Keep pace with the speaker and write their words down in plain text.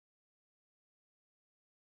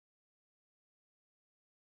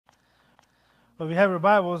But if you have your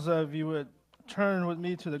Bibles, if you would turn with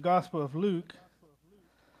me to the Gospel of Luke.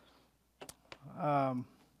 Um,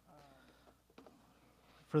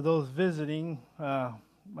 for those visiting, my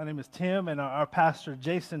name is Tim, and our pastor,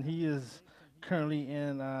 Jason, he is currently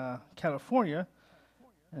in California,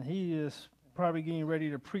 and he is probably getting ready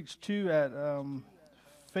to preach too at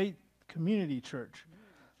Faith Community Church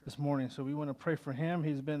this morning. So we want to pray for him.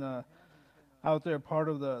 He's been out there part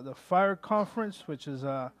of the FIRE conference, which is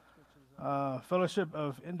Fellowship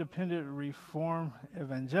of Independent Reform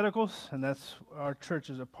Evangelicals, and that's our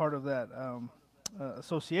church is a part of that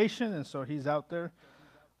association, and so he's out there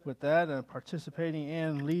with that, participating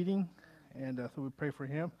and leading, and so we pray for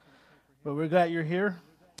him. But we're glad you're here,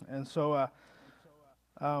 and so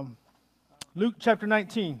Luke chapter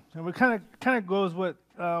 19, and we kind of goes what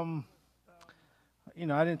I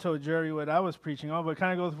didn't tell Jerry what I was preaching on, but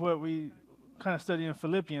kind of goes what we kind of study in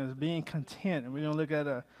Philippians, being content, and we're going to look at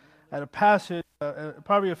a passage,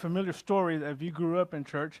 probably a familiar story that if you grew up in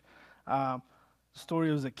church, the story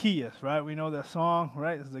of Zacchaeus, right? We know that song,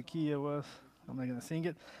 right? Zacchaeus was, I'm not going to sing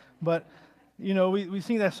it, but, we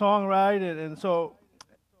sing that song, right? And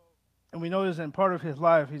we notice in part of his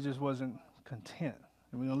life, he just wasn't content,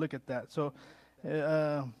 and we're going to look at that. So,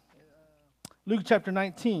 Luke chapter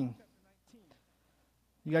 19.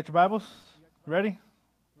 You got your Bibles? Ready?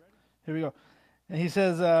 Here we go. And he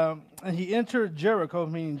says, and he entered Jericho,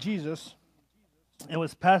 meaning Jesus, and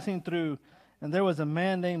was passing through. And there was a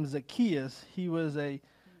man named Zacchaeus. He was a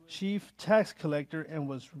chief tax collector and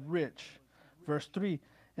was rich. Verse 3,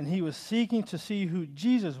 and he was seeking to see who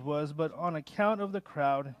Jesus was, but on account of the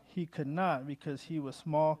crowd, he could not, because he was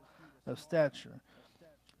small of stature.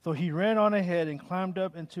 So he ran on ahead and climbed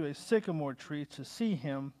up into a sycamore tree to see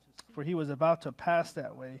him, for he was about to pass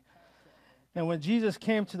that way. And when Jesus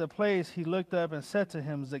came to the place, he looked up and said to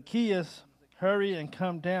him, Zacchaeus, hurry and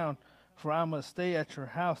come down, for I must stay at your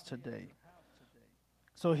house today.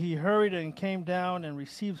 So he hurried and came down and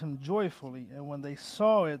received him joyfully. And when they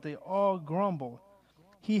saw it, they all grumbled.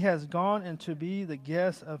 He has gone in to be the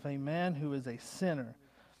guest of a man who is a sinner.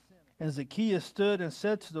 And Zacchaeus stood and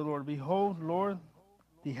said to the Lord, Behold, Lord,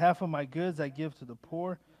 the half of my goods I give to the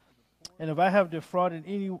poor. And if I have defrauded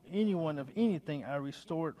anyone of anything, I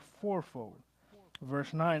restore it fourfold.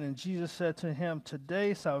 Verse 9, and Jesus said to him,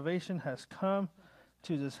 Today salvation has come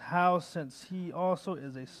to this house, since he also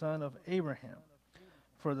is a son of Abraham.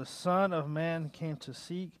 For the Son of Man came to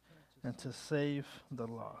seek and to save the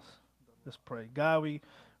lost. Let's pray. God, we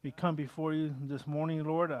come before you this morning,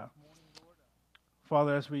 Lord.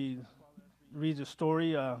 Father, as we read the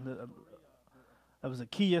story of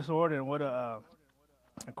Zacchaeus, Lord, and what a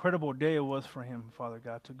incredible day it was for him, Father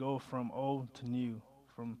God, to go from old to new,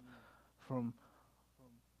 from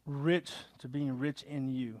rich to being rich in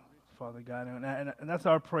you, Father God. And that's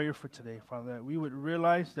our prayer for today, Father, that we would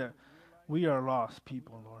realize that we are lost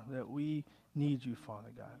people, Lord, that we need you,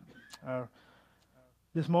 Father God.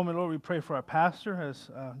 This moment, Lord, we pray for our pastor,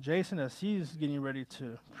 as Jason, as he's getting ready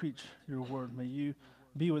to preach your word. May you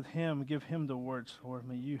be with him, give him the words, Lord.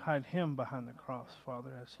 May you hide him behind the cross,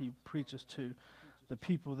 Father, as he preaches to the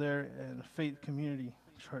people there in the Faith Community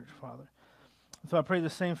Church, Father. So I pray the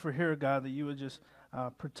same for here, God, that you would just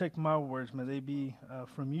protect my words. May they be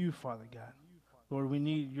from you, Father God. Lord, we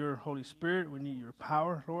need your Holy Spirit. We need your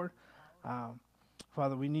power, Lord.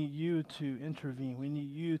 Father, we need you to intervene. We need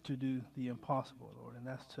you to do the impossible, Lord, and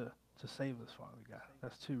that's to save us, Father God.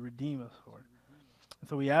 That's to redeem us, Lord. And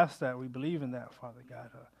so we ask that. We believe in that, Father God.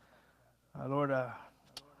 Lord,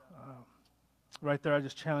 right there, I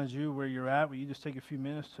just challenge you where you're at. Will you just take a few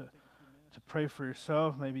minutes to pray for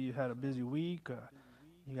yourself? Maybe you had a busy week.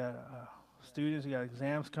 You got students, you got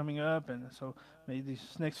exams coming up. And so maybe these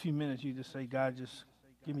next few minutes you just say, God, just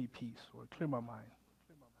give me peace, Lord. Clear my mind.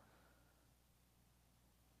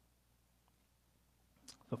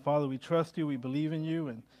 So, Father, we trust you. We believe in you.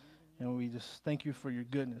 And we just thank you for your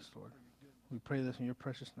goodness, Lord. We pray this in your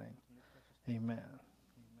precious name. Amen.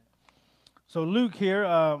 So Luke here,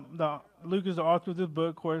 Luke is the author of this book.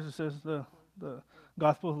 Of course, it says the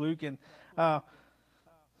Gospel of Luke, and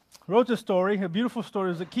wrote this story, a beautiful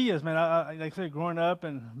story of Zacchaeus. Man, I like I said, growing up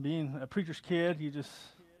and being a preacher's kid,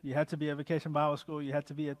 you had to be at Vacation Bible School. You had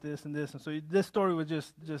to be at this and this, and so this story was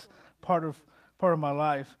just part of my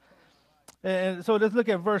life. And so let's look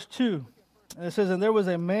at verse 2. And it says, and there was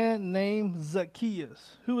a man named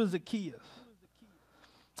Zacchaeus. Who was Zacchaeus?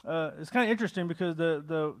 It's kind of interesting because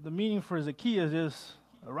the meaning for Zacchaeus is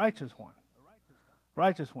a righteous one,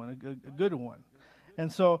 a good one.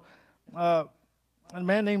 And so a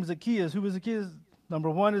man named Zacchaeus, who was Zacchaeus? Number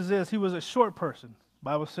one is this: he was a short person.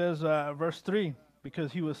 Bible says, verse 3,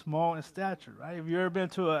 because he was small in stature, right? Have you ever been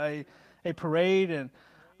to a a parade, and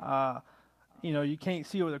you can't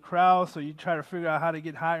see over the crowd, so you try to figure out how to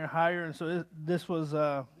get higher and higher. And so this was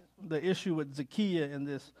the issue with Zacchaeus in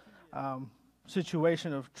this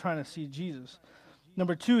situation of trying to see Jesus.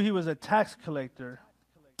 Number two, he was a tax collector,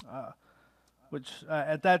 which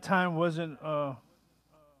at that time wasn't.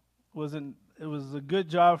 It was a good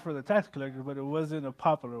job for the tax collector, but it wasn't a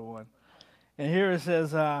popular one. And here it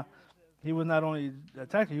says he was not only a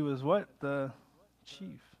tax, he was what? The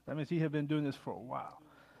chief. That means he had been doing this for a while.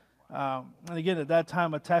 And again, at that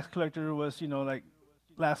time, a tax collector was, like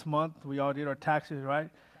last month, we all did our taxes, right?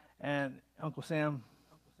 And Uncle Sam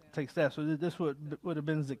takes that. So this would have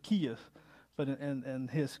been Zacchaeus, but in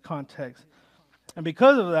his context. And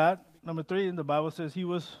because of that, number three, in the Bible says he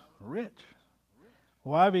was rich.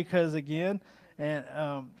 Why? Because again, and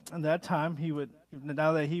in that time,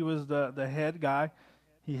 now that he was the head guy,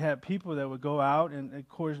 he had people that would go out, and of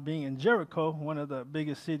course, being in Jericho, one of the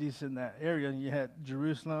biggest cities in that area, and you had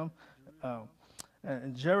Jerusalem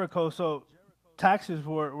and Jericho, so taxes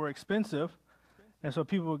were expensive, and so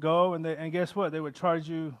people would go, and guess what? They would charge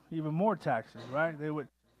you even more taxes, right? They would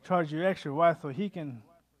charge you extra. Why? So he can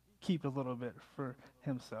keep a little bit for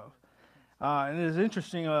himself. And it is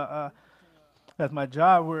interesting. At my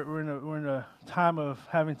job, we're in a time of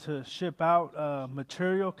having to ship out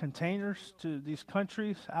material containers to these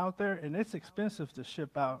countries out there, and it's expensive to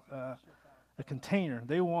ship out a container.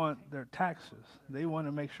 They want their taxes. They want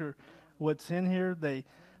to make sure what's in here. They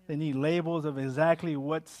need labels of exactly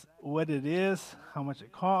what it is, how much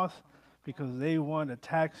it costs, because they want to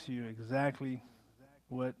tax you exactly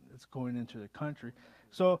what is going into the country.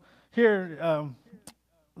 So here,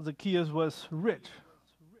 Zacchaeus was rich.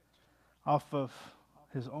 Off of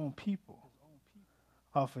his own people,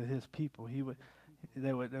 off of his people,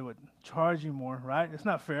 they would charge you more, right? It's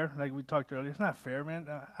not fair, like we talked earlier. It's not fair, man.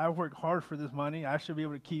 I worked hard for this money. I should be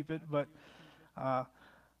able to keep it, but that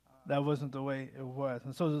wasn't the way it was.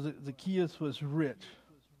 And so Zacchaeus was rich.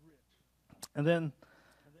 And then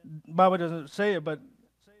the Bible doesn't say it, but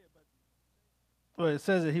it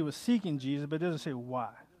says that he was seeking Jesus, but it doesn't say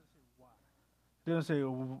why. It doesn't say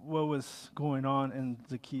what was going on in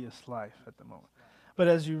Zacchaeus' life at the moment. But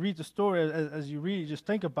as you read the story, as you read, just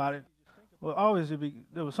think about it. Well, always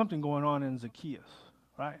there was something going on in Zacchaeus,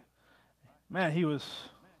 right? Man, he was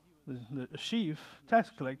the chief tax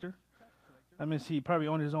collector. That means he probably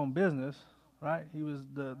owned his own business, right? He was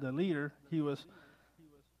the leader. He was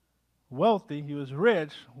wealthy. He was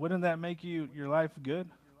rich. Wouldn't that make your life good?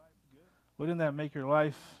 Wouldn't that make your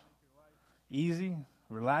life easy,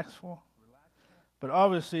 relaxful? But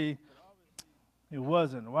obviously, it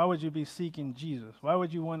wasn't. Why would you be seeking Jesus? Why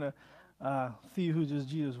would you want to see who this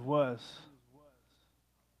Jesus was?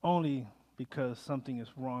 Only because something is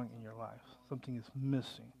wrong in your life. Something is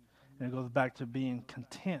missing. And it goes back to being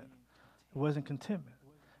content. It wasn't contentment.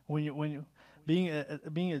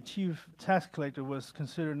 Being a chief tax collector was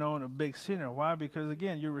considered known a big sinner. Why? Because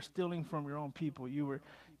again, you were stealing from your own people. You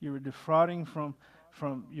were defrauding from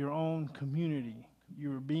your own community. You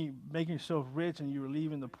were making yourself rich, and you were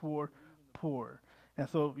leaving the poor. And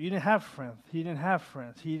so you didn't have friends. He didn't have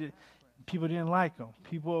friends. People didn't like him.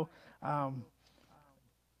 People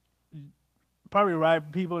probably right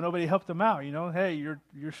people. Nobody helped him out. Hey,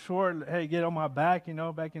 you're short. Hey, get on my back.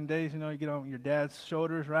 Back in days, you get on your dad's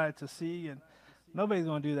shoulders, right, to see. And nobody's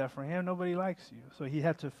going to do that for him. Nobody likes you. So he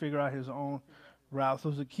had to figure out his own route.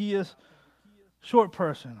 So Zacchaeus, short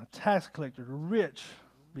person, a tax collector, rich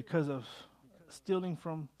because of stealing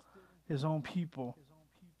from his own people,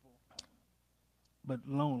 but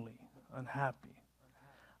lonely, unhappy.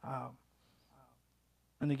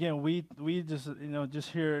 And again, we just just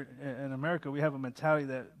here in America, we have a mentality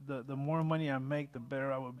that the more money I make, the better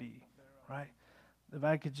I would be, right? If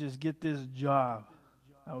I could just get this job,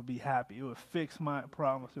 I would be happy. It would fix my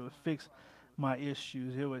problems. It would fix my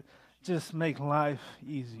issues. It would just make life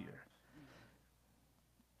easier.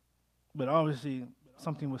 But obviously,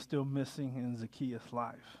 something was still missing in Zacchaeus'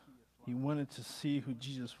 life. He wanted to see who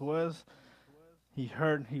Jesus was. He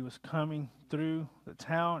heard he was coming through the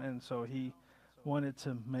town, and so he wanted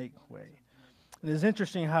to make way. It is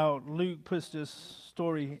interesting how Luke puts this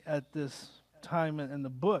story at this time in the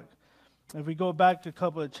book. If we go back to a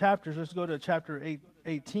couple of chapters, let's go to chapter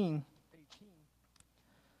 18.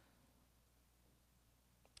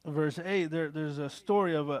 Verse 8, there's a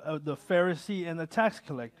story of the Pharisee and the tax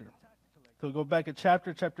collector. So go back to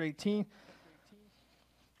chapter 18,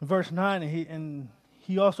 verse 9, and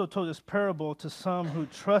he also told this parable to some who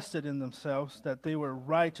trusted in themselves that they were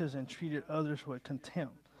righteous and treated others with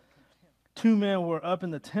contempt. Two men were up in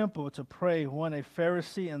the temple to pray, one a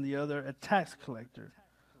Pharisee and the other a tax collector,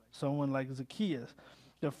 someone like Zacchaeus.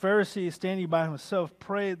 The Pharisee, standing by himself,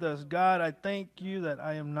 prayed thus, God, I thank you that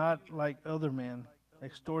I am not like other men,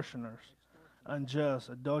 extortioners, unjust,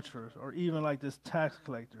 adulterers, or even like this tax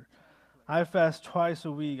collector. I fast twice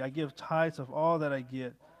a week. I give tithes of all that I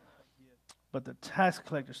get. But the tax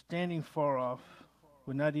collector, standing far off,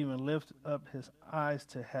 would not even lift up his eyes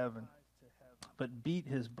to heaven, but beat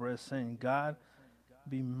his breast, saying, God,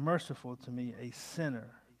 be merciful to me, a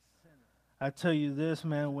sinner. I tell you, this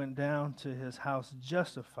man went down to his house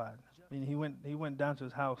justified. I mean, he went down to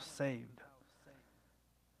his house saved,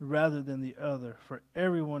 rather than the other. For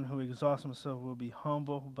everyone who exalts himself will be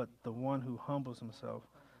humble, but the one who humbles himself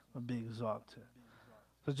will be exalted.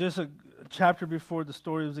 So just a chapter before the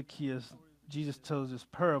story of Zacchaeus, Jesus tells this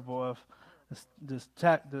parable of the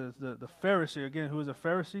Pharisee, again, who is a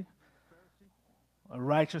Pharisee? A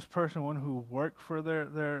righteous person, one who worked for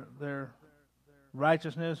their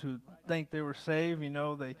righteousness, who think they were saved. You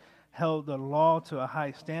know, they held the law to a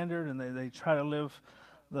high standard, and they try to live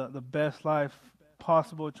the best life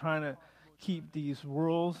possible, trying to keep these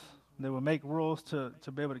rules. They will make rules to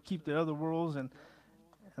be able to keep the other rules, and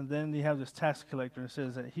then you have this tax collector, and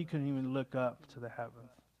says that he couldn't even look up to the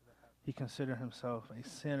heavens. He considered himself a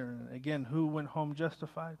sinner. And again, who went home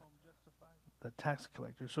justified? The tax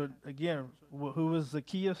collector. So again, who was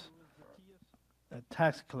Zacchaeus? A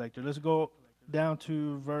tax collector. Let's go down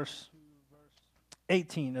to verse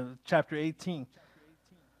 18 of chapter 18.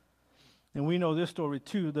 And we know this story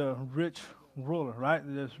too, the rich ruler, right?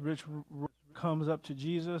 This rich ruler comes up to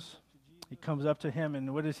Jesus. He comes up to him,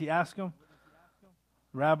 and what does he ask him?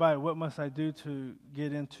 Rabbi, what must I do to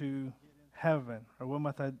get into heaven? Or what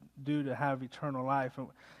must I do to have eternal life?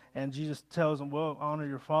 And Jesus tells him, well, honor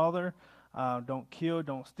your father, don't kill,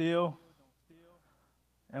 don't steal.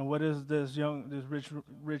 And what does this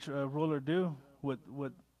rich ruler do? With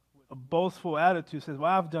a boastful attitude, says,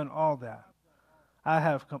 well, I've done all that.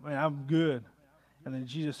 I'm good. And then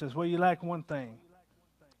Jesus says, well, you lack one thing.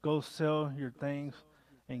 Go sell your things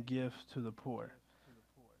and give to the poor.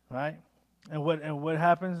 Right? And what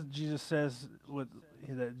happens? Jesus says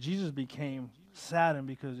that Jesus became saddened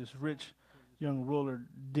because this rich young ruler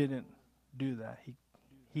didn't do that.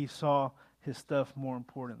 He saw his stuff more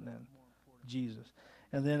important than Jesus.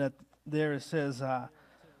 And then there it says,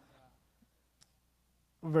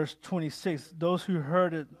 verse 26, those who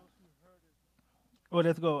heard it,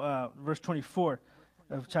 let's go, verse 24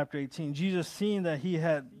 of chapter 18. Jesus, seeing that he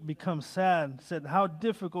had become sad, said, how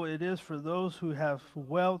difficult it is for those who have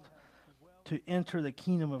wealth to enter the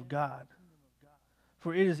kingdom of God.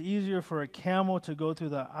 For it is easier for a camel to go through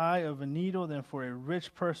the eye of a needle than for a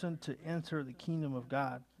rich person to enter the kingdom of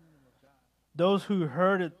God. Those who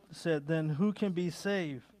heard it said, then who can be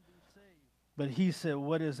saved? But he said,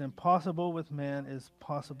 what is impossible with man is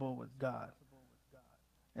possible with God.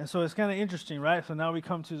 And so it's kind of interesting, right? So now we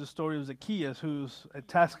come to the story of Zacchaeus, who's a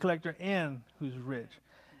tax collector and who's rich.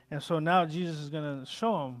 And so now Jesus is going to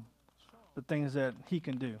show him the things that he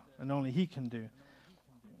can do and only he can do.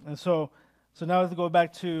 And so now let's go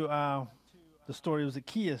back to the story of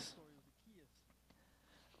Zacchaeus.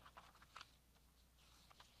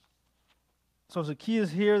 So Zacchaeus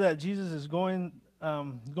here that Jesus is going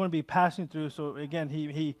to be passing through. So again,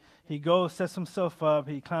 he goes, sets himself up,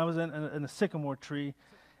 he climbs in a sycamore tree,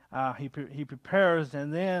 he prepares,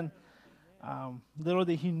 and then little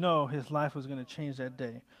did he know his life was going to change that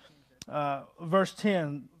day. Verse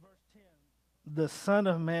 10, the Son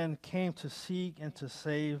of Man came to seek and to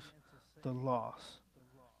save the lost.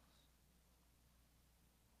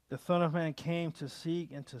 The Son of Man came to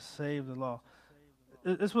seek and to save the lost.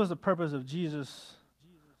 This was the purpose of Jesus'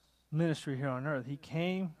 ministry here on earth. He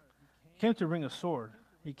came to bring a sword.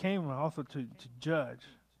 He came also to judge.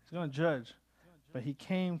 He's going to judge. But he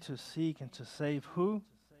came to seek and to save who?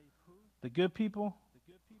 The good people?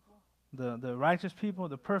 The righteous people?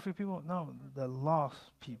 The perfect people? No, the lost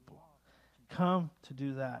people. Come to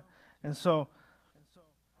do that. And so,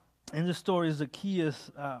 in this story,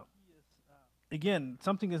 Zacchaeus, again,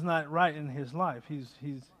 something is not right in his life.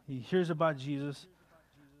 He hears about Jesus.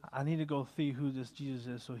 I need to go see who this Jesus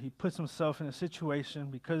is. So he puts himself in a situation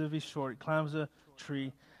because of his short, climbs a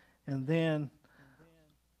tree, and then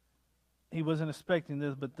he wasn't expecting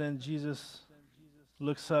this, but then Jesus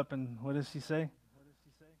looks up and what does he say?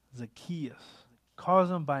 Zacchaeus. Calls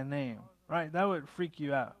him by name, right? That would freak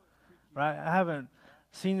you out, right? I haven't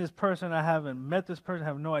seen this person. I haven't met this person. I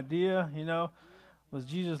have no idea, Was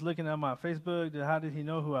Jesus looking at my Facebook? How did he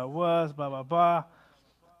know who I was? Blah, blah, blah.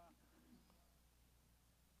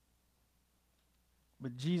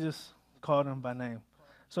 But Jesus called him by name.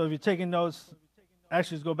 So if you're taking notes,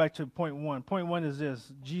 actually, let's go back to point one. Point one is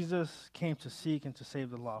this: Jesus came to seek and to save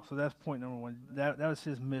the lost. So that's point number one. That was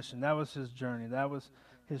his mission. That was his journey. That was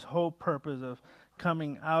his whole purpose of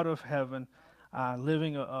coming out of heaven,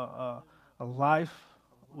 living a life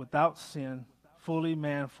without sin, fully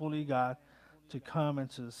man, fully God, to come and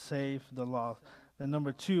to save the lost. Then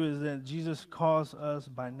number two is that Jesus calls us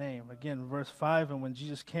by name. Again, verse 5, and when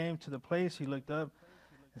Jesus came to the place, he looked up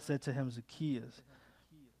and said to him, Zacchaeus.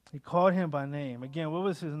 He called him by name. Again, what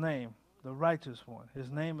was his name? The righteous one.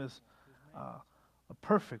 His name is a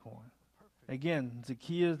perfect one. Again,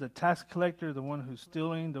 Zacchaeus, the tax collector, the one who's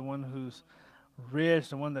stealing, the one who's rich,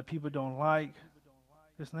 the one that people don't like.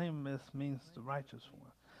 His name means the righteous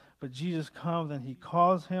one. But Jesus comes and he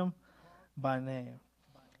calls him by name.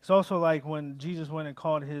 It's also like when Jesus went and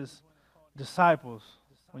called his disciples.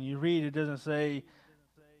 When you read, it doesn't say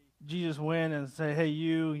Jesus went and say, hey,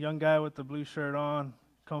 you, young guy with the blue shirt on,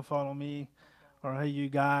 come follow me. Or, hey, you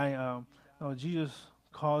guy. No, Jesus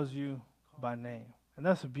calls you by name. And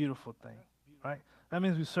that's a beautiful thing, right? That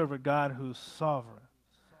means we serve a God who's sovereign.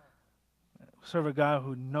 We serve a God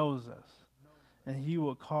who knows us. And he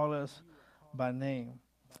will call us by name.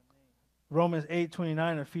 Romans 8:29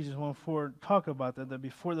 and Ephesians 1:4 talk about that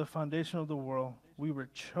before the foundation of the world, we were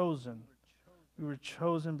chosen. We were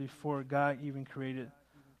chosen before God even created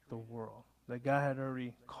the world. That God had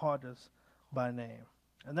already called us by name.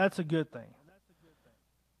 And that's a good thing.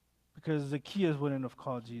 Because Zacchaeus wouldn't have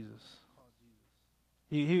called Jesus.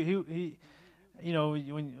 He you know,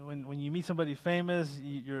 when you meet somebody famous,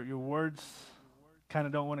 your words kind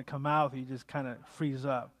of don't want to come out. You just kind of freeze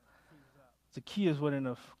up. Zacchaeus wouldn't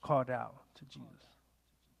have called out to Jesus,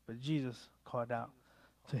 but Jesus called out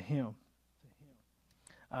to him.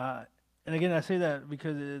 And again, I say that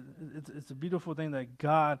because it's a beautiful thing that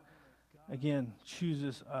God, again,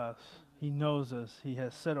 chooses us. He knows us. He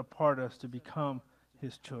has set apart us to become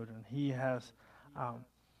his children. He has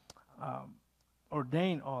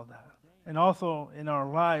ordained all that. And also in our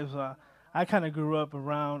lives, I kind of grew up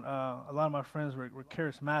around, a lot of my friends were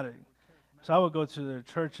charismatic. So I would go to their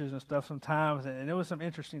churches and stuff sometimes, and there was some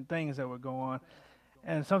interesting things that would go on.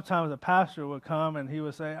 And sometimes the pastor would come and he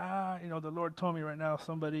would say, the Lord told me right now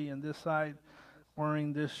somebody in this side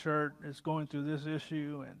wearing this shirt is going through this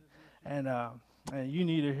issue, and you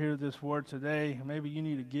need to hear this word today. Maybe you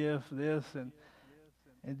need to give this, and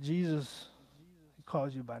Jesus, he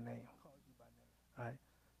calls you by name, right?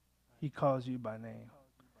 He calls you by name.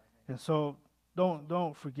 And so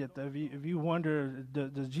don't forget that. If you wonder,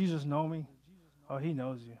 does Jesus know me? Oh, he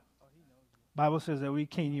knows you. Bible says that we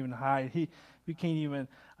can't even hide. We can't even,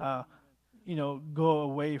 go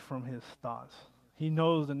away from his thoughts. He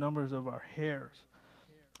knows the numbers of our hairs.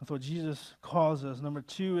 And so Jesus calls us. Number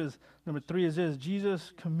three is this: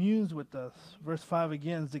 Jesus communes with us. Verse 5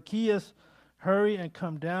 again: Zacchaeus, hurry and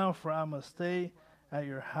come down, for I must stay at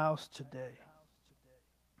your house today.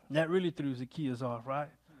 That really threw Zacchaeus off, right?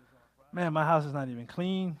 Man, my house is not even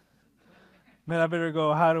clean. Man, I better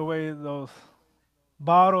go hide away those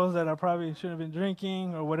bottles that I probably shouldn't have been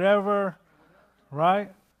drinking or whatever,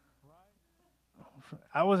 right?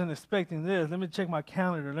 I wasn't expecting this. Let me check my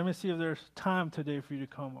calendar. Let me see if there's time today for you to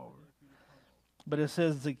come over. But it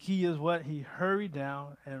says Zacchaeus, what? He hurried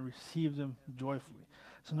down and received him joyfully.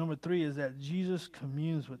 So number 3 is that Jesus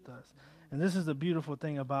communes with us. And this is the beautiful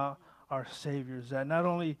thing about our Savior, is that not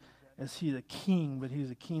only is he the king, but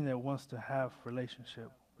he's a king that wants to have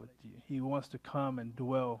relationship with you. He wants to come and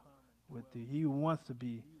dwell with you. He wants to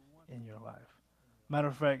be in your life. Matter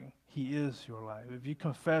of fact, he is your life. If you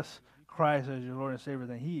confess Christ as your Lord and Savior,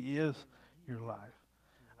 then he is your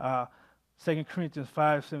life. 2 Corinthians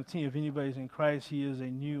 5:17, if anybody's in Christ, he is a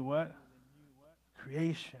new what?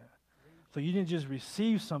 Creation. So you didn't just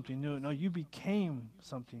receive something new. No, you became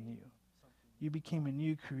something new. You became a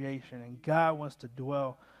new creation, and God wants to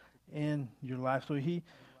dwell in your life. So he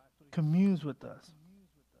communes with us.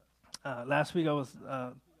 Last week I was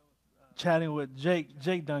chatting with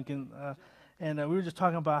Jake Duncan, and we were just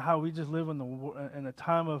talking about how we just live in a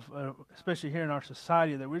time of, especially here in our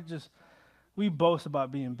society, that we boast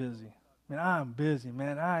about being busy. Man, I am busy,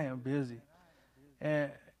 man. I am busy.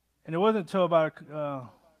 And it wasn't until about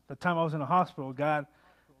the time I was in the hospital, God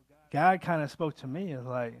kind of spoke to me. It's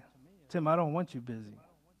like, Tim, I don't want you busy.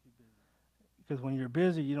 Because when you're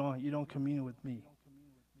busy, you don't commune with me.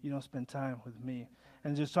 You don't spend time with me.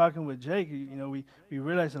 And just talking with Jake, we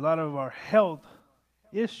realized a lot of our health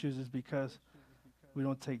issues is because we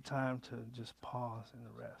don't take time to just pause and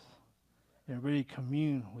rest and really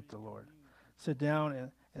commune with the Lord. Sit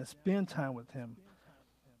down and spend time with him.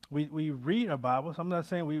 We read our Bibles. I'm not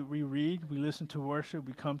saying we read, we listen to worship,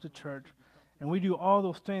 we come to church, and we do all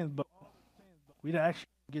those things, but We don't actually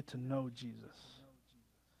get to know Jesus.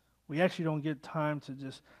 We actually don't get time to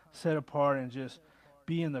just set apart and just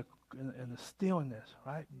be in the stillness,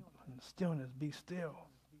 right? In the stillness, be still.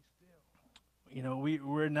 You know,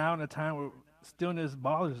 we're now in a time where stillness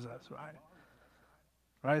bothers us, right?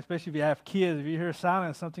 Right? Especially if you have kids, if you hear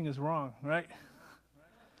silence, something is wrong, right?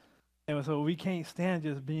 And so we can't stand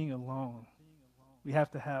just being alone. We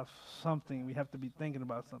have to have something. We have to be thinking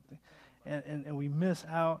about something. And we miss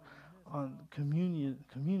out on communion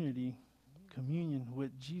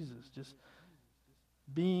with Jesus. Just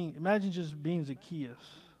imagine just being Zacchaeus.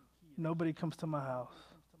 Nobody comes to my house.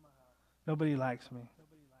 Nobody likes me.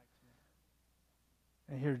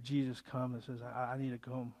 And here Jesus comes and says, I need to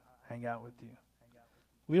come hang out with you.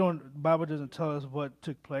 The Bible doesn't tell us what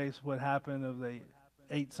took place, what happened, if they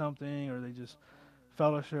ate something or they just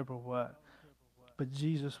fellowship or what. But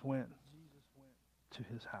Jesus went to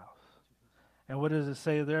his house. And what does it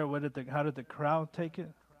say there? How did the crowd take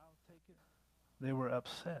it? They were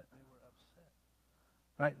upset.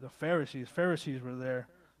 Right? The Pharisees were there.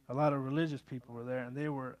 A lot of religious people were there, and they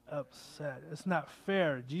were upset. It's not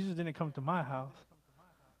fair. Jesus didn't come to my house.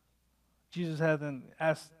 Jesus hasn't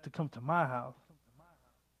asked to come to my house.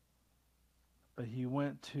 But he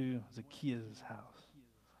went to Zacchaeus' house,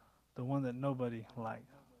 the one that nobody liked,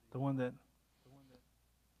 the one that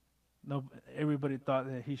everybody thought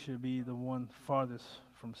that he should be the one farthest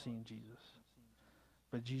from seeing Jesus.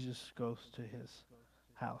 But Jesus goes to his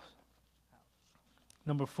house.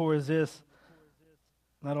 Number 4 is this.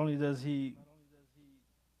 Not only does he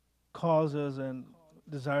cause us and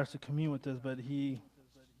desires to commune with us, but he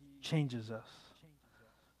changes us.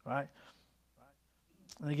 Right?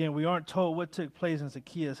 And again, we aren't told what took place in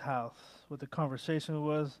Zacchaeus' house, what the conversation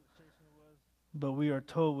was, but we are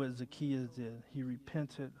told what Zacchaeus did. He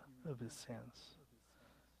repented of his sins.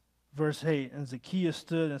 Verse 8, and Zacchaeus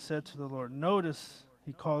stood and said to the Lord. Notice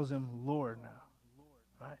he calls him Lord now.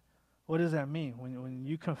 Right? What does that mean? When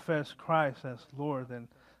you confess Christ as Lord, then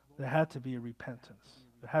there had to be a repentance.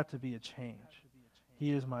 There had to be a change.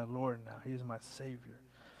 He is my Lord now. He is my Savior.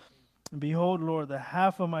 And behold, Lord, the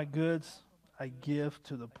half of my goods I give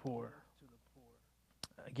to the poor.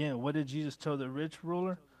 Again, what did Jesus tell the rich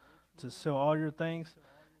ruler? To sell all your things.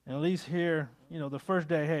 And at least here, the first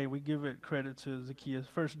day, hey, we give it credit to Zacchaeus.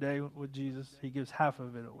 First day with Jesus, he gives half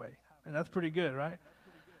of it away. And that's pretty good, right?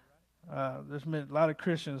 There's been a lot of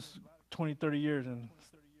Christians 20, 30 years and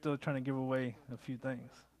still trying to give away a few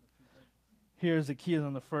things. Here Zacchaeus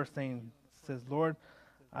on the first thing says, Lord,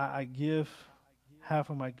 I give half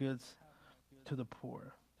of my goods to the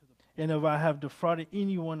poor. And if I have defrauded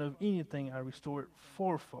anyone of anything, I restore it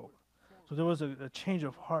fourfold. So there was a change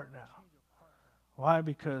of heart now. Why?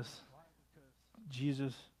 Because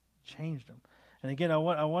Jesus changed him. And again, I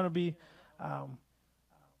want to be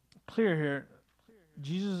clear here.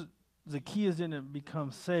 Zacchaeus didn't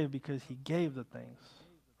become saved because he gave the things,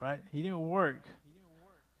 right? He didn't work.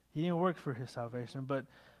 He didn't work for his salvation, but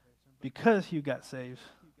because he got saved,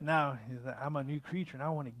 now he's like, I'm a new creature, and I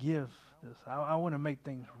want to give this. I want to make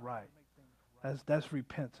things right. That's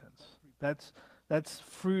repentance. That's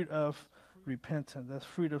fruit of repentance. That's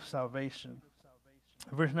fruit of salvation.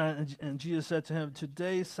 Verse 9, and Jesus said to him,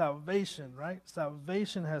 today salvation, right?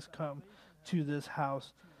 Salvation has come to this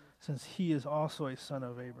house, since he is also a son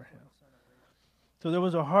of Abraham. So there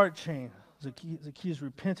was a heart change. Zacchaeus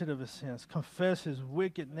repented of his sins, confessed his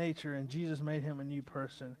wicked nature, and Jesus made him a new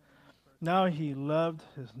person. Now he loved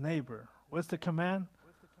his neighbor. What's the command?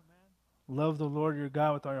 Love the Lord your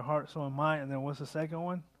God with all your heart, soul, and mind. And then what's the second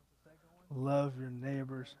one? Love your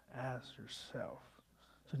neighbors as yourself.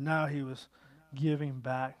 So now he was giving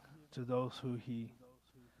back to those who he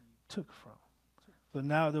took from. So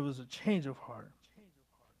now there was a change of heart.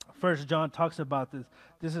 First John talks about this.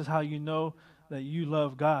 This is how you know that you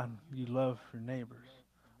love God. You love your neighbors,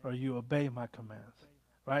 or you obey my commands.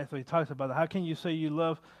 Right? So he talks about that. How can you say you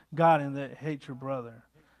love God and that hate your brother?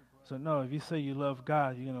 So no, if you say you love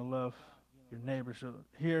God, you're going to love your neighbor. So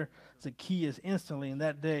here, Zacchaeus instantly in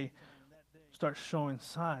that day starts showing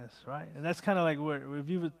signs, right? And that's kind of like where, if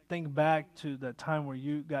you would think back to the time where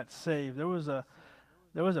you got saved, there was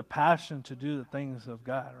a passion to do the things of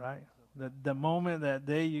God, right? The moment, that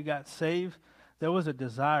day you got saved, there was a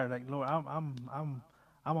desire, like, Lord, I'm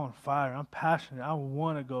on fire. I'm passionate. I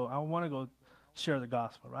want to go share the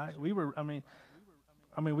gospel, right? We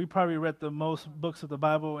probably read the most books of the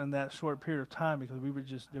Bible in that short period of time because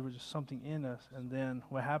there was just something in us. And then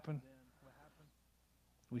what happened?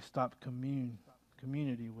 We stopped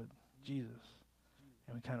community with Jesus,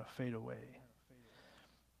 and we kind of fade away.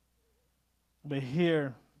 But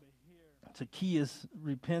here, Zacchaeus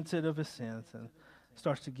repented of his sins and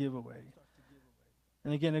starts to give away.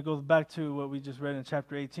 And again, it goes back to what we just read in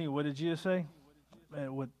chapter 18. What did Jesus say?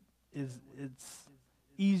 What is it's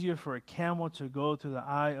easier for a camel to go to the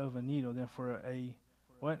eye of a needle than for a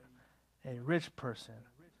what? A rich person.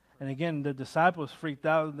 And again, the disciples freaked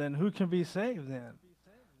out. Then who can be saved then?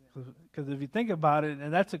 Because if you think about it,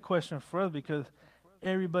 and that's a question for us, because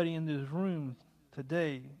everybody in this room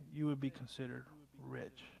today, you would be considered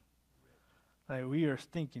rich. Like, we are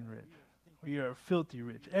stinking rich. We are filthy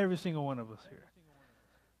rich. Every single one of us here.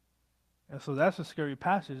 And so that's a scary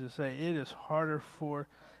passage to say it is harder for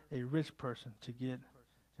a rich person to get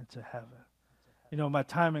into heaven. You know, my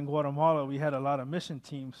time in Guatemala, we had a lot of mission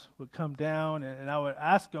teams would come down, and I would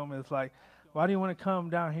ask them, it's like, why do you want to come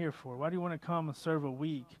down here for? Why do you want to come and serve a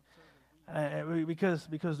week? Because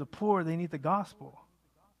the poor, they need the gospel.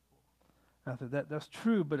 I said, that's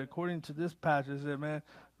true, but according to this passage, it said, man,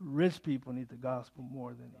 rich people need the gospel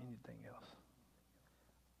more than anything else.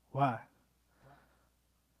 Why?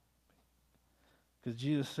 Because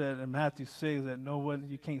Jesus said in Matthew 6 that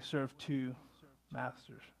you can't serve two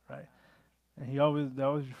masters, right? And they always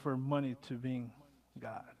refer money to being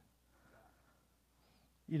God.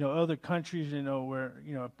 You know, other countries, you know, where,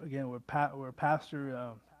 you know, again, where a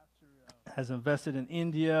pastor has invested in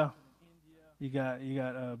India. You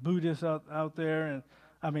got Buddhists out there, and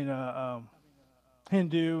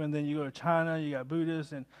Hindu, and then you go to China, you got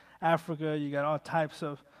Buddhists, and Africa, you got all types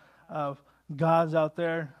of gods out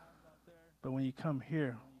there. But when you come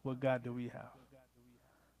here, what God do we have?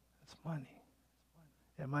 It's money.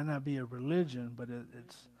 It might not be a religion, but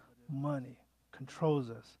it's money. Controls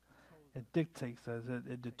us. It dictates us.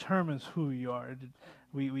 It determines who you are.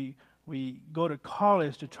 We go to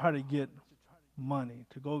college to try to get money,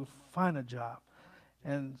 to go find a job.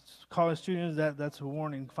 And college students, that's a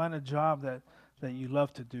warning. Find a job that you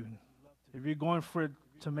love to do. If you're going for it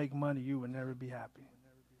to make money, you would never be happy.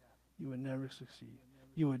 You would never succeed.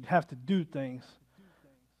 You would have to do things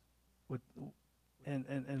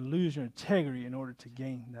and lose your integrity in order to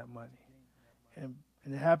gain that money. And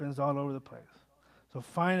it happens all over the place. So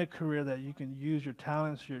find a career that you can use your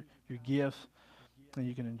talents, your gifts, and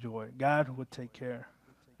you can enjoy. God will take care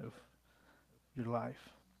of your life.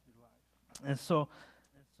 And so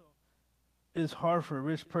it's hard for a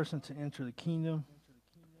rich person to enter the kingdom.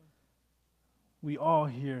 We all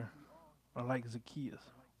here are like Zacchaeus,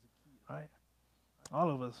 right? All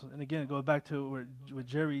of us. And again, it goes back to what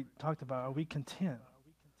Jerry talked about. Are we content?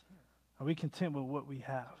 Are we content with what we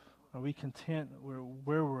have? Are we content where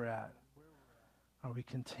we're at? Are we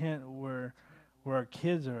content where our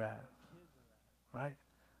kids are at? Right?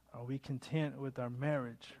 Are we content with our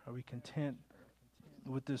marriage? Are we content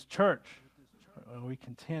with this church? Are we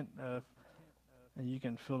content? And you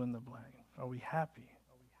can fill in the blank. Are we happy?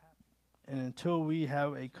 And until we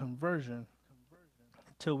have a conversion,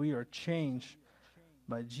 until we are changed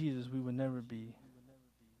by Jesus, we will never be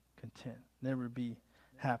content, never be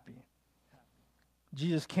happy.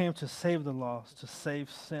 Jesus came to save the lost, to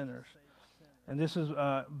save sinners. And this is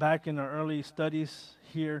back in our early studies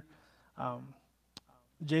here.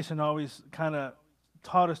 Jason always kind of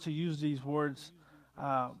taught us to use these words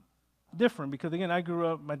different because, again, I grew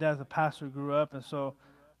up, my dad's a pastor, grew up, and so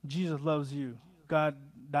Jesus loves you. God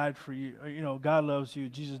died for you. Or, you know, God loves you.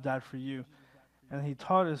 Jesus died for you. And he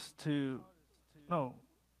taught us to, no,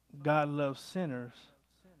 God loves sinners,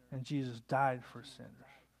 and Jesus died for sinners.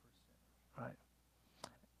 Right?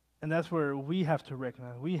 And that's where we have to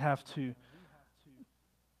recognize. We have to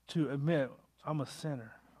admit, I'm a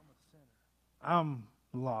sinner. I'm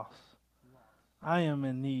lost. I am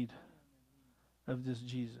in need of this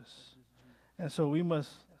Jesus. And so we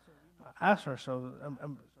must ask ourselves,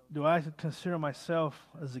 do I consider myself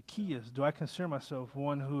a Zacchaeus? Do I consider myself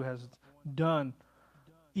one who has done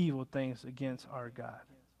evil things against our God?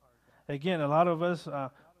 Again, a lot of us,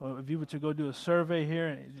 if you were to go do a survey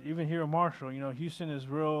here, even here in Marshall, you know, Houston is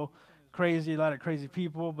real crazy, a lot of crazy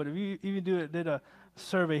people. But if you even did a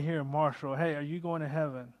survey here in Marshall, hey, are you going to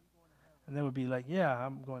heaven? And they would be like, yeah,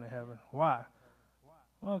 I'm going to heaven. Why?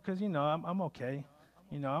 Well, because, you know, I'm okay.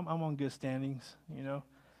 You know, I'm on good standings, you know.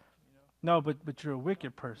 No, but you're a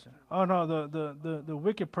wicked person. Oh, no, the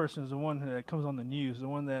wicked person is the one that comes on the news, the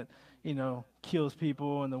one that, you know, kills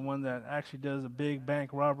people, and the one that actually does the big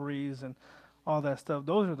bank robberies and all that stuff.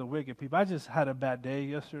 Those are the wicked people. I just had a bad day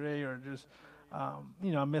yesterday, or just,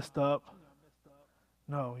 you know, I messed up.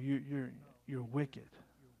 No, you're wicked.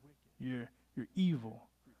 You're evil.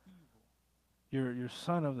 You're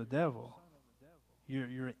son of the devil.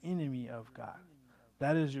 You're an enemy of God.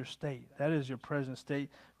 That is your state. That is your present state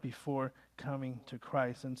before coming to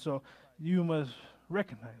Christ. And so you must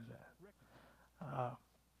recognize that.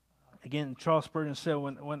 Again, Charles Spurgeon said,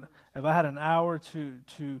 when if I had an hour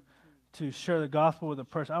to share the gospel with a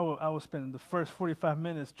person, I would spend the first 45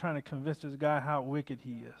 minutes trying to convince this guy how wicked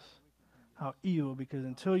he is, how evil, because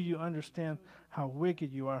until you understand how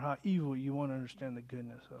wicked you are, how evil, you won't understand the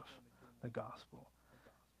goodness of the gospel.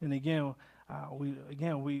 And again, we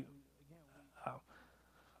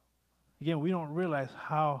don't realize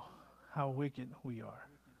how wicked we are.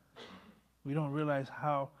 We don't realize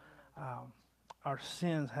how our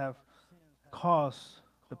sins have caused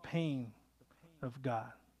the pain of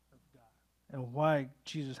God, and why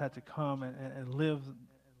Jesus had to come and live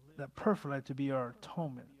that perfect life to be our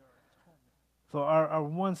atonement. So our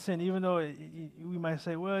one sin, even though we might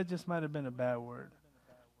say, well, it just might have been a bad word,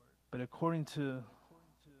 but according to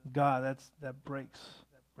God, that breaks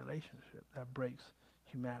relationship, that breaks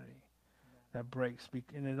humanity, that breaks,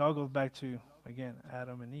 and it all goes back to, again,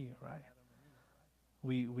 Adam and Eve, right?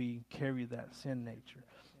 We carry that sin nature.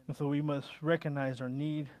 And so we must recognize our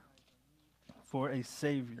need for a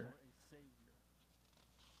Savior.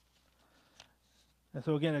 And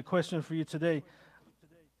so again, a question for you today: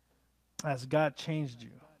 has God changed you?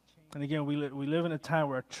 And again, we live in a time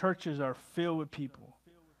where our churches are filled with people.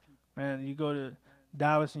 Man, you go to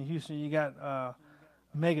Dallas and Houston, you got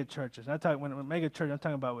mega churches. When mega church, I'm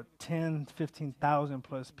talking about with 10, 15,000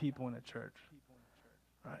 plus people in a church,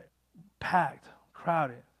 right? Packed,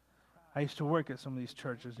 crowded. I used to work at some of these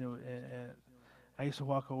churches, and I used to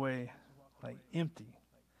walk away like empty,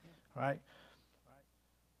 right?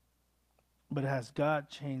 But has God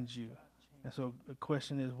changed you? And so the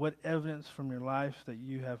question is, what evidence from your life that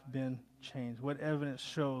you have been changed? What evidence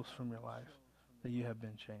shows from your life that you have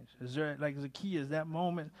been changed? Is there, like, the key is that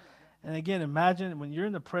moment? And again, imagine when you're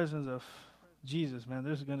in the presence of Jesus, man,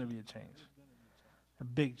 there's going to be a change, a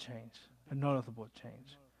big change, a noticeable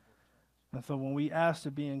change. And so when we ask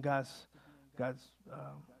to be in God's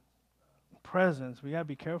presence, we got to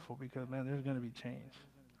be careful, because, man, there's going to be change,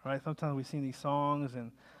 right? Sometimes we sing these songs,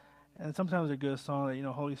 and sometimes they're good songs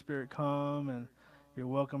that, Holy Spirit, come, and you're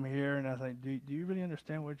welcome here. And I was like, do you really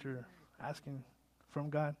understand what you're asking from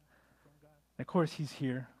God? And of course, He's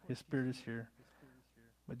here. His Spirit is here.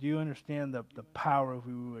 But do you understand the power if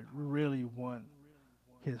we would really want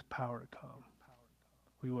His power to come?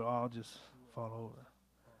 We would all just fall over.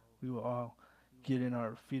 We will all get in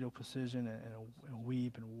our fetal position and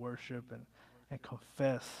weep and worship and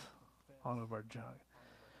confess all of our junk.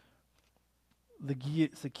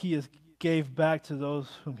 Zacchaeus gave back to those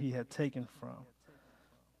whom he had taken from.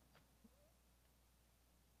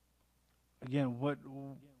 Again, what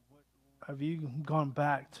have you gone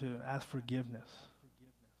back to ask forgiveness?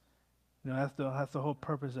 That's the whole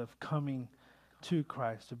purpose of coming to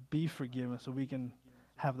Christ, to be forgiven, so we can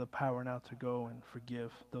have the power now to go and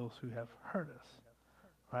forgive those who have hurt us,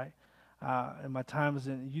 right? In my times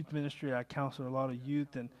in youth ministry, I counseled a lot of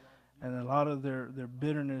youth, and a lot of their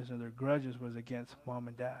bitterness and their grudges was against mom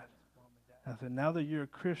and dad. I said, now that you're a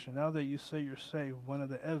Christian, now that you say you're saved, one of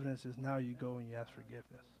the evidence is now you go and you ask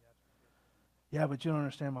forgiveness. Yeah, but you don't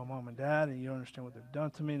understand my mom and dad, and you don't understand what they've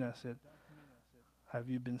done to me. And I said, have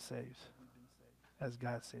you been saved? Has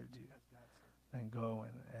God saved you? And go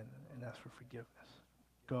and ask for forgiveness.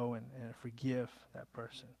 Go and forgive that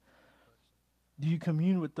person. Do you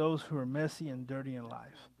commune with those who are messy and dirty in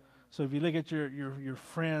life? So if you look at your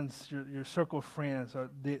friends, your circle of friends,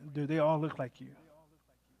 do they all look like you?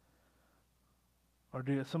 Or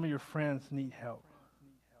do some of your friends need help?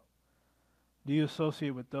 Do you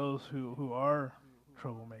associate with those who are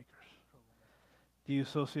troublemakers? Do you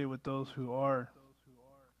associate with those who are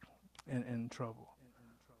in trouble?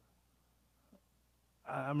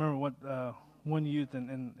 I remember one youth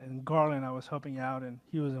in Garland I was helping out, and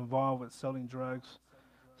he was involved with selling drugs.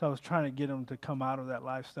 So I was trying to get him to come out of that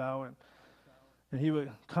lifestyle, and he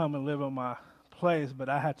would come and live on my place, but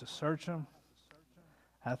I had to search him.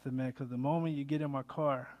 I said, man, because the moment you get in my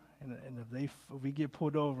car, and if we get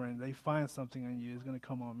pulled over and they find something on you, it's going to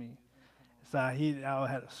come on me. So I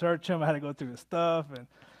had to search him. I had to go through his stuff and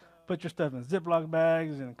put your stuff in Ziploc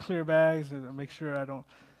bags and clear bags and make sure I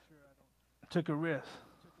took a risk.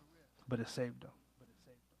 But it saved him.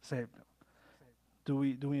 Saved him. Do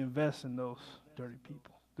we invest in those dirty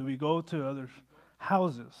people? Do we go to others'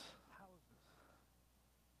 houses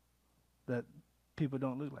that people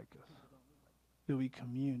don't look like us? Do we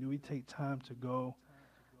commune? Do we take time to go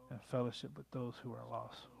and fellowship with those who are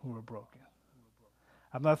lost, who are broken?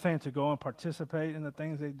 I'm not saying to go and participate in the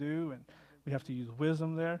things they do, and we have to use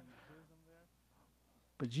wisdom there.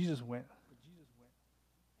 But Jesus went.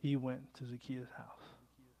 He went to Zacchaeus' house.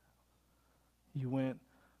 He went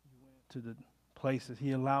to the places.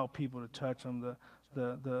 He allowed people to touch him.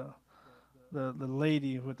 The the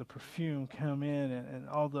lady with the perfume come in, and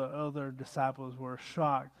all the other disciples were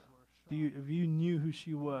shocked. If you knew who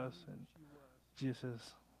she was, and Jesus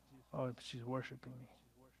says, "Oh, she's worshiping me.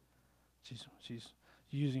 She's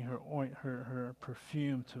using her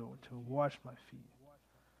perfume to wash my feet.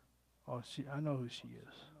 Oh, I know who she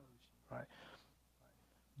is, right?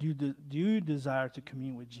 Do you desire to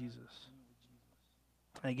commune with Jesus?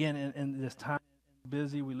 Again, in this time,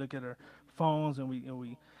 busy, we look at our phones and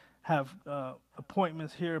we have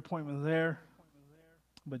appointments here, appointments there.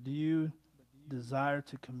 But do you desire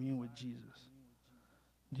to commune with Jesus?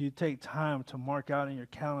 Do you take time to mark out in your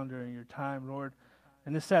calendar and your time, Lord?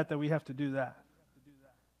 And it's sad that we have to do that.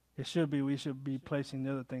 We should be placing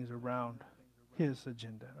the other things around his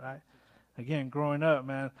agenda, right? Again, growing up,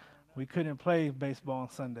 man, we couldn't play baseball on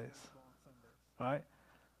Sundays, right?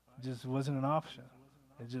 It just wasn't an option.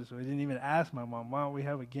 We didn't even ask my mom, why don't we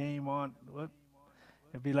have a game on? What?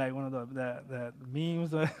 It'd be like one of the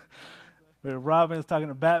memes where Robin's talking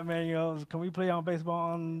to Batman, can we play on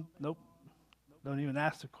baseball on? Nope. Don't even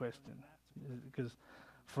ask the question. Because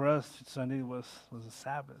for us, Sunday was a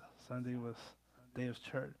Sabbath. Sunday was day of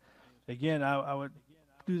church. Again, I would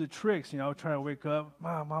do the tricks. I would try to wake up.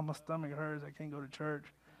 Mom, my stomach hurts. I can't go to church.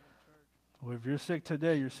 Well, if you're sick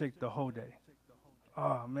today, you're sick the whole day.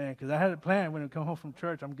 Oh, man, because I had it planned when I come home from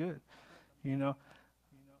church, I'm good.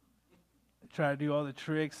 Try to do all the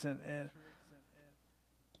tricks.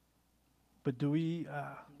 But do we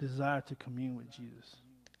desire to commune with Jesus?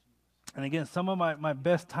 And again, some of my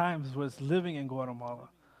best times was living in Guatemala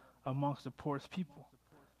amongst the poorest people.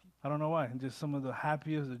 I don't know why. Just some of the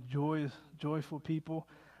happiest, the joyful people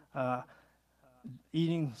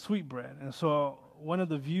eating sweet bread. And so one of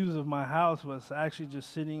the views of my house was actually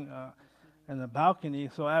just sitting in the balcony.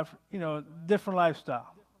 So after, different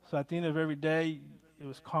lifestyle. So at the end of every day, it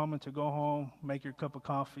was common to go home, make your cup of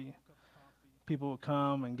coffee. People would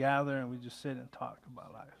come and gather, and we just sit and talk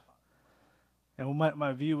about life. And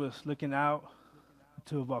my view was looking out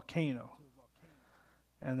to a volcano.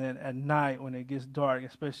 And then at night, when it gets dark,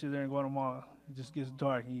 especially there in Guatemala, it just gets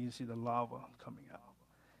dark, and you can see the lava coming out.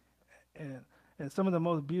 And some of the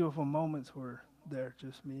most beautiful moments were there,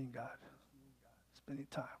 just me and God, spending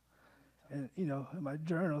time. And in my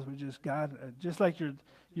journals were just God, just like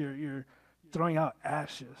you're throwing out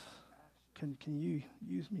ashes. Can you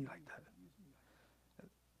use me like that?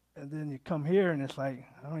 And then you come here, and it's like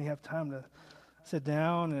I don't even have time to sit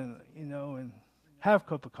down and have a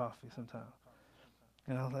cup of coffee sometimes.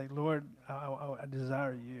 And I was like, Lord, I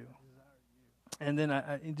desire you. And then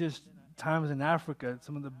it just times in Africa,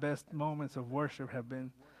 some of the best moments of worship have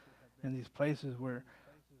been in these places where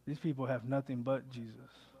these people have nothing but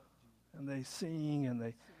Jesus. And they sing, and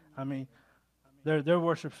their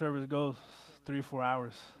worship service goes 3-4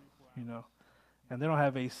 hours, and they don't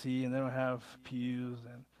have AC, and they don't have pews,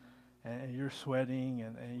 and you're sweating,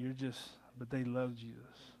 and you're just, but they love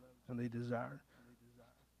Jesus, and they desire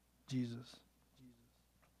Jesus.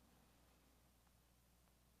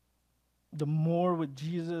 The more with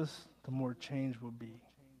Jesus, the more change will be.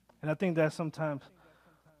 And I think that's sometimes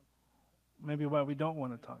maybe why we don't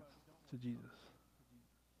want to talk to Jesus.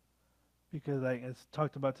 Because like it's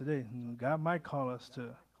talked about today, God might call us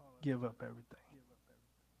to give up everything.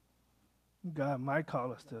 God might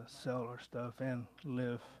call us to sell our stuff and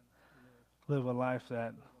live a life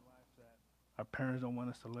that our parents don't want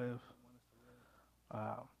us to live.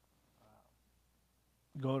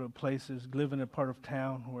 Go to places, live in a part of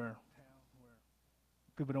town where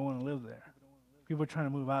people don't want to live there. People are trying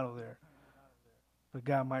to move out of there. But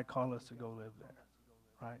God might call us to go live there,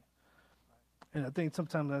 right? And I think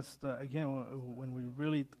sometimes that's, when we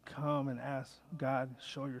really come and ask, God,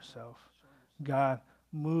 show yourself. God,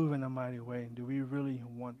 move in a mighty way. Do we really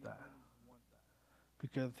want that?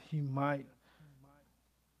 Because he might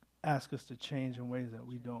ask us to change in ways that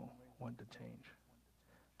we don't want to change.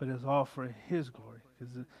 But it's all for his glory.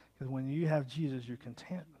 Because when you have Jesus, you're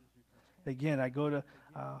content. Again, I go to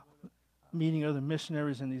meeting other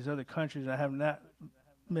missionaries in these other countries. I have not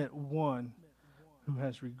met one who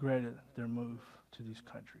has regretted their move to these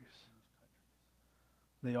countries.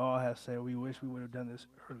 They all have said, we wish we would have done this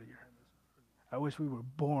earlier. I wish we were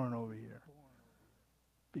born over here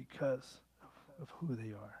because of who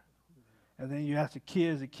they are. And then you ask the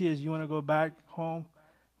kids, you want to go back home?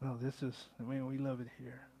 No, we love it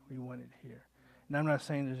here. We want it here. And I'm not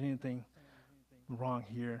saying there's anything wrong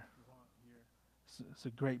here. It's a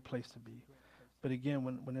great place to be. But again,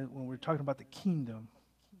 when we're talking about the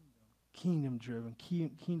kingdom-driven,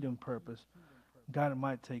 kingdom purpose, God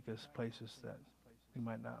might take us places that we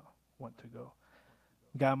might not want to go.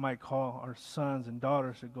 God might call our sons and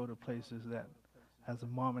daughters to go to places that as a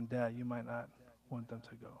mom and dad, you might not want them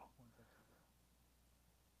to go.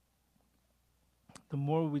 The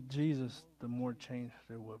more with Jesus, the more change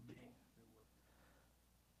there will be.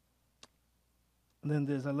 And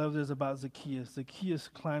then I love this about Zacchaeus. Zacchaeus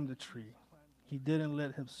climbed the tree. He didn't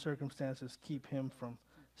let his circumstances keep him from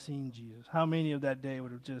seeing Jesus. How many of that day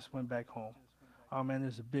would have just went back home? Oh man,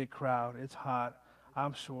 there's a big crowd. It's hot.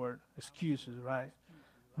 I'm short. Excuses, right?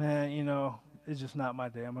 Man, it's just not my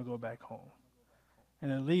day. I'm going to go back home.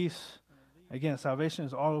 And at least, again, salvation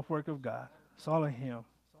is all the work of God. It's all of him.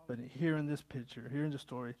 But here in this picture, here in the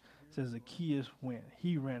story, it says Zacchaeus went.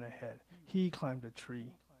 He ran ahead. He climbed a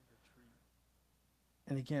tree.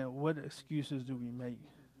 And again, what excuses do we make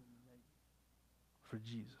for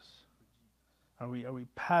Jesus? Are we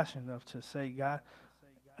passionate enough to say, God,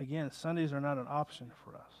 again, Sundays are not an option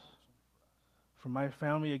for us. For my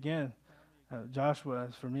family, again, Joshua,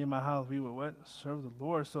 for me and my house, we would serve the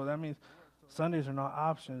Lord. So that means Sundays are not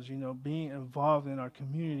options. Being involved in our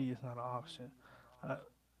community is not an option.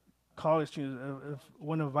 College students, if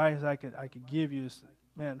one advice I could give you is,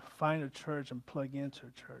 man, find a church and plug into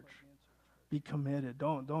a church. Be committed.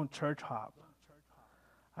 Don't church hop.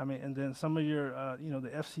 And then some of your, the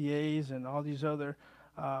FCAs and all these other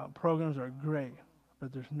programs are great,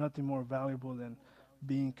 but there's nothing more valuable than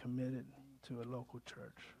being committed to a local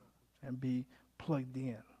church and be plugged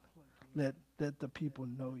in. Let the people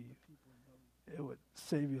know you. It would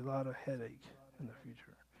save you a lot of headache in the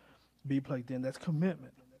future. Be plugged in. That's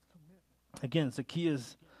commitment. Again,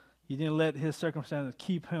 Zacchaeus, he didn't let his circumstances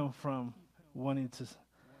keep him from wanting to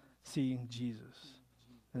see Jesus.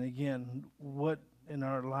 And again, what in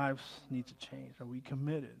our lives needs to change? Are we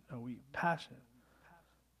committed? Are we passionate?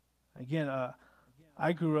 Again,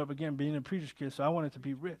 I grew up, again, being a preacher's kid, so I wanted to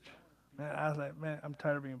be rich. Man, I was like, man, I'm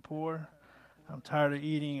tired of being poor. I'm tired of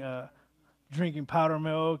eating, drinking powder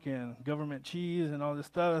milk and government cheese and all this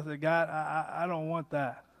stuff. I said, God, I don't want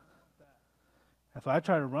that. And so I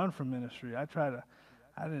tried to run from ministry. I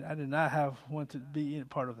did not want to be a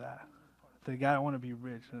part of that. I said, God, I want to be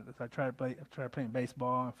rich. And so I tried playing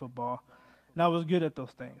baseball and football. And I was good at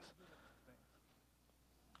those things.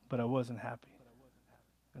 But I wasn't happy.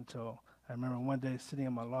 Until I remember one day sitting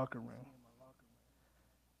in my locker room,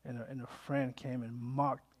 and a friend came and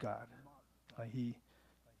mocked God. He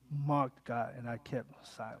mocked God, and I kept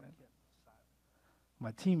silent.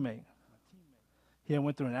 My teammate, he had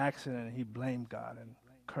went through an accident, and he blamed God and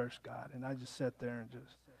cursed God. And I just sat there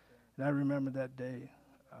and I remember that day,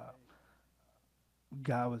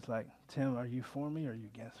 God was like, Tim, are you for me or are you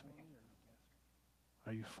against me?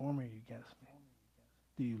 Are you for me or are you against me?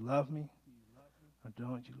 Do you love me or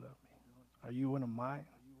don't you love me? Are you one of mine?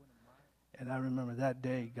 And I remember that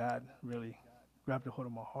day, God really grabbed a hold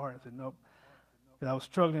of my heart and said, nope. Because I was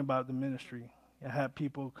struggling about the ministry. I had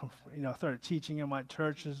people, I started teaching in my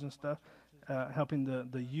churches and stuff, helping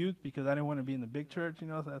the youth because I didn't want to be in the big church,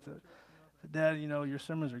 So I said, Dad, your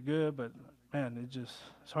sermons are good, but man,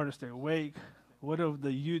 it's hard to stay awake. What if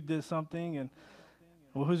the youth did something? And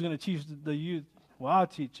well, who's going to teach the youth? Well, I'll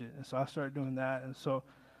teach it. And so I started doing that. And so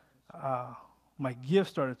my gift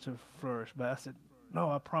started to flourish. But I said, no,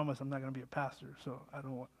 I promise I'm not going to be a pastor. So I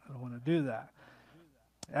don't want to do that.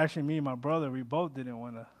 Actually, me and my brother, we both didn't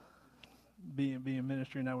want to be in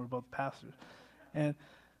ministry. Now we're both pastors. And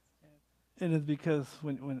it's because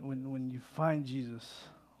when you find Jesus,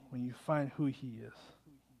 when you find who he is,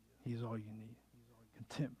 he's all you need.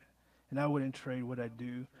 Contentment. And I wouldn't trade what I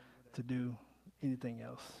do to do anything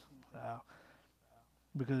else.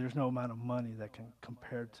 Because there's no amount of money that can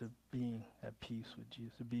compare to being at peace with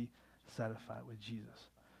Jesus, to be satisfied with Jesus.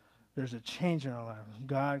 There's a change in our lives.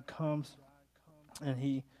 God comes and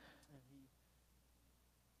he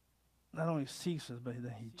not only seeks us, but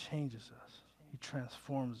then he changes us. He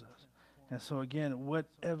transforms us. And so again, what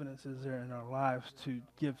evidence is there in our lives to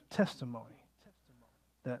give testimony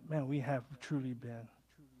that, man, we have truly been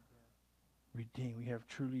redeemed. We have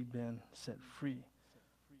truly been set free.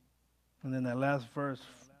 And then that last verse,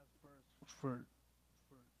 for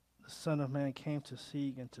the Son of Man came to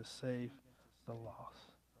seek and to save the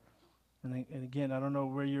lost. And again, I don't know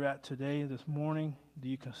where you're at today, this morning. Do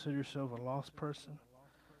you consider yourself a lost person?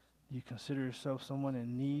 Do you consider yourself someone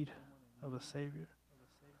in need of a Savior?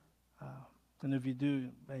 And if you do,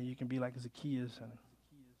 man, you can be like Zacchaeus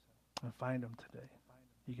and find him today.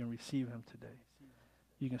 You can receive him today.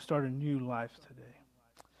 You can start a new life today.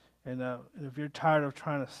 And if you're tired of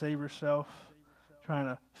trying to save yourself, trying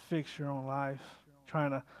to fix your own life,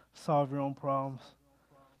 trying to solve your own problems,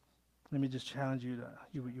 let me just challenge you that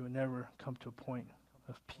you will never come to a point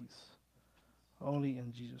of peace. Only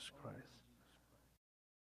in Jesus Christ.